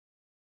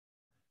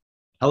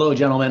Hello,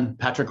 gentlemen.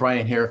 Patrick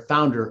Ryan here,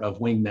 founder of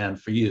Wingman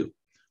For You.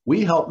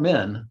 We help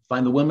men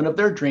find the women of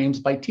their dreams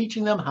by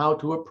teaching them how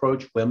to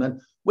approach women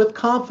with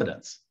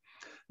confidence.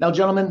 Now,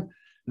 gentlemen,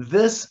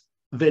 this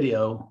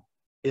video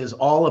is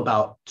all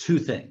about two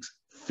things: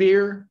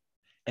 fear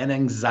and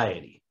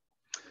anxiety.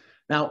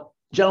 Now,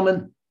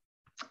 gentlemen,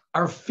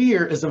 our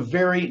fear is a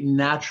very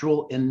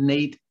natural,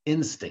 innate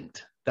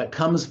instinct that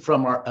comes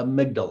from our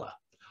amygdala.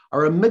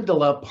 Our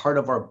amygdala, part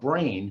of our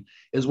brain,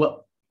 is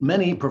what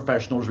many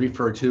professionals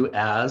refer to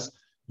as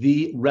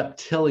the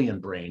reptilian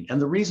brain. And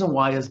the reason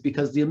why is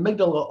because the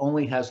amygdala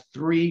only has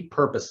three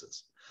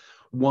purposes.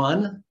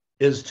 One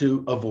is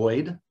to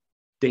avoid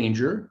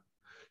danger.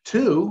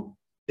 Two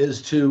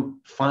is to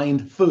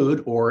find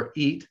food or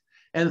eat.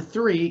 And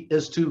three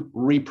is to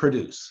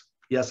reproduce.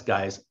 Yes,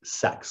 guys,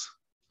 sex.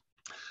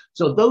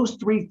 So those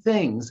three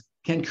things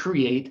can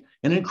create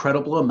an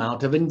incredible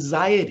amount of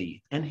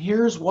anxiety. And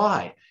here's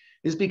why,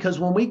 is because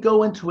when we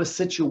go into a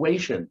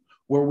situation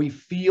where we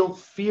feel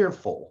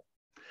fearful,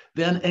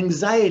 then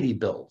anxiety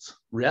builds.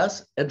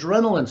 Yes,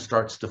 adrenaline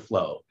starts to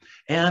flow,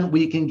 and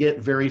we can get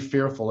very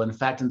fearful. In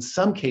fact, in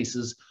some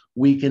cases,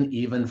 we can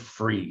even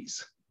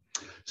freeze.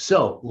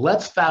 So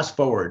let's fast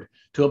forward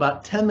to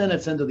about 10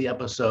 minutes into the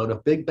episode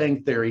of Big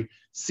Bang Theory,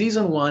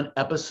 Season 1,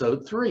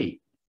 Episode 3.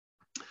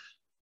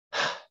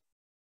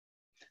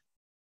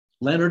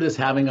 Leonard is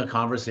having a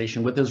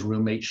conversation with his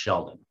roommate,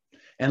 Sheldon.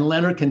 And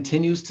Leonard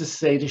continues to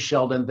say to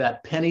Sheldon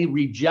that Penny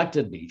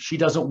rejected me. She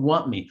doesn't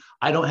want me.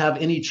 I don't have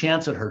any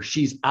chance at her.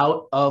 She's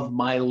out of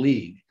my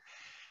league.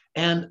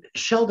 And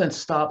Sheldon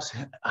stops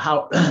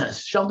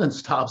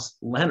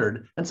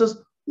Leonard and says,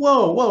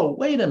 whoa,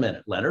 wait a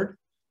minute, Leonard.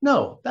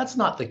 No, that's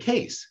not the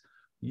case.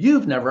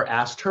 You've never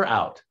asked her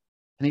out.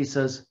 And he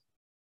says,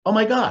 oh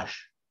my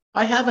gosh,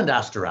 I haven't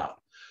asked her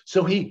out.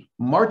 So he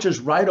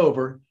marches right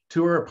over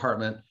to her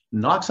apartment,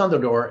 knocks on the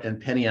door,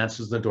 and Penny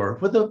answers the door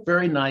with a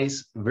very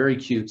nice, very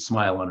cute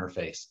smile on her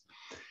face.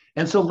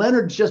 And so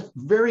Leonard just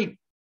very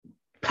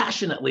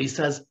passionately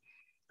says,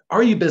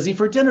 are you busy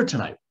for dinner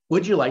tonight?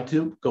 Would you like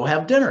to go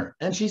have dinner?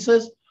 And she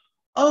says,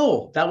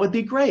 oh, that would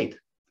be great.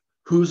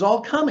 Who's all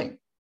coming?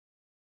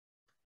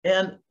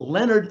 And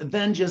Leonard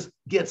then just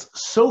gets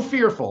so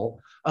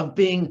fearful of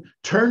being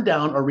turned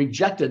down or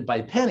rejected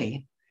by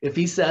Penny if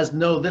he says,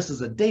 no, this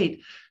is a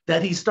date,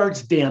 that he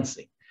starts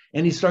dancing.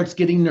 And he starts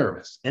getting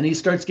nervous, and he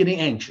starts getting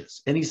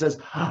anxious, and he says,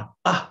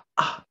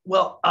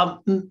 well,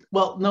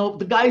 no,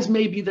 the guys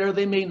may be there,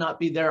 they may not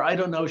be there, I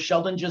don't know.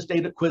 Sheldon just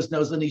ate at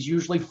Quiznos, and he's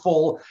usually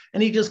full,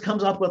 and he just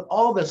comes up with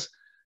all this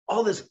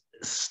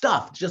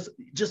stuff, just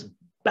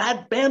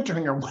bad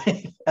bantering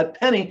away at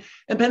Penny,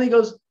 and Penny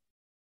goes,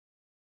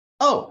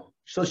 oh,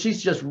 so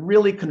she's just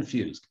really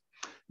confused.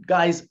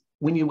 Guys,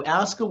 when you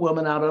ask a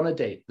woman out on a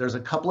date, there's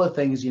a couple of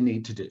things you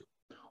need to do.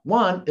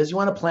 One is you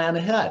want to plan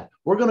ahead.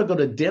 We're going to go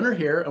to dinner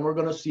here, and we're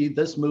going to see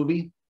this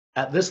movie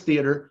at this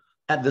theater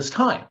at this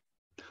time.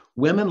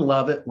 Women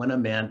love it when a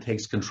man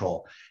takes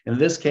control. In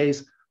this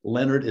case,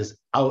 Leonard is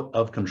out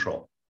of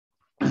control.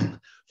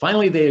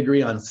 Finally, they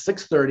agree on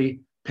 6:30.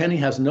 Penny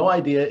has no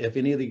idea if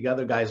any of the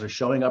other guys are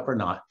showing up or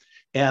not,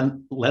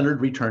 and Leonard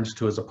returns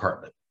to his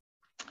apartment.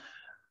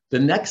 The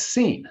next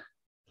scene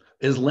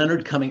is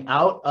Leonard coming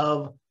out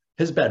of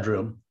his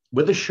bedroom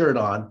with a shirt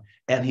on,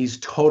 and he's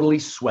totally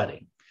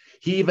sweating.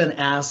 He even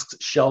asks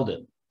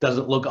Sheldon, does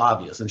it look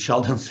obvious? And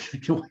Sheldon's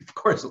thinking, of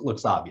course it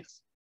looks obvious.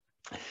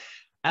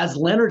 As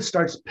Leonard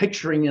starts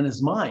picturing in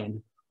his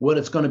mind what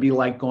it's going to be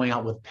like going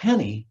out with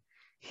Penny,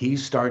 he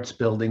starts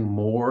building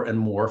more and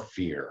more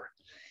fear.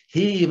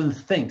 He even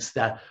thinks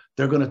that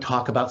they're going to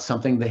talk about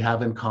something they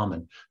have in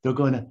common. They're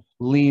going to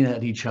lean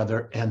at each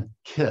other and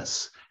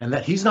kiss, and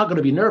that he's not going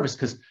to be nervous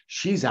because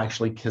she's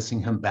actually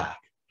kissing him back.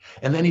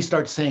 And then he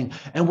starts saying,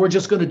 and we're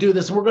just going to do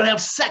this, and we're going to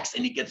have sex.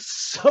 And he gets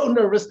so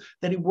nervous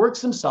that he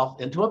works himself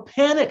into a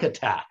panic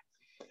attack.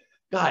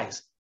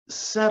 Guys,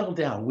 settle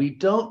down. We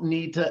don't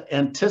need to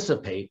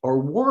anticipate or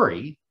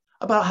worry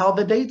about how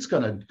the date's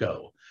going to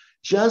go.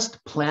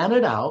 Just plan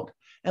it out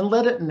and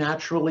let it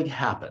naturally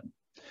happen.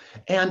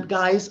 And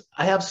guys,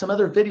 I have some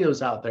other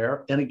videos out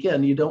there. And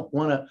again, you don't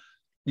want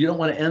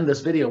to end this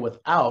video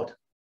without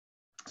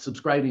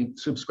subscribing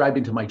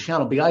to my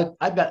channel. But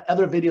I've got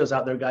other videos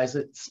out there, guys,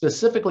 that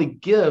specifically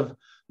give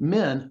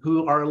men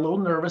who are a little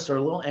nervous or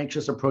a little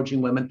anxious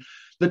approaching women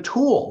the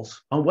tools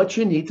on what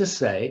you need to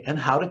say and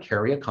how to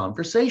carry a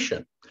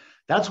conversation.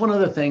 That's one of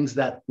the things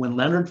that when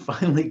Leonard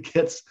finally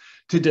gets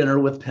to dinner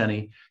with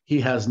Penny, he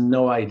has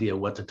no idea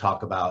what to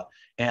talk about,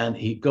 and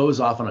he goes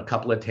off on a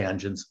couple of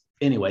tangents.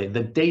 Anyway,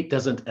 the date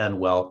doesn't end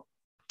well.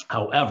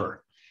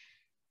 However,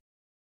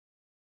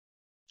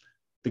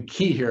 the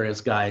key here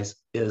is, guys,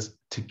 is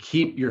to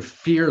keep your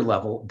fear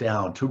level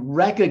down, to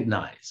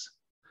recognize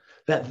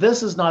that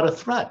this is not a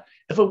threat.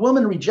 If a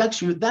woman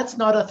rejects you, that's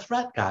not a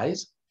threat,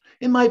 guys.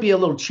 It might be a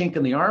little chink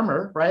in the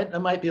armor, right? It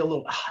might be a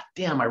little,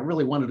 damn, I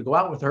really wanted to go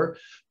out with her.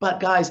 But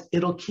guys,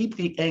 it'll keep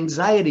the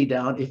anxiety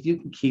down if you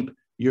can keep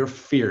your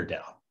fear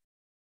down.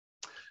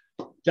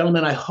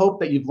 Gentlemen, I hope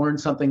that you've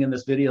learned something in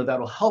this video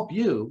that'll help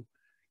you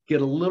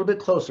get a little bit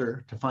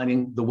closer to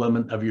finding the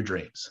woman of your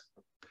dreams.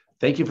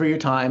 Thank you for your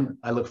time.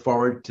 I look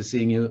forward to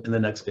seeing you in the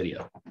next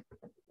video.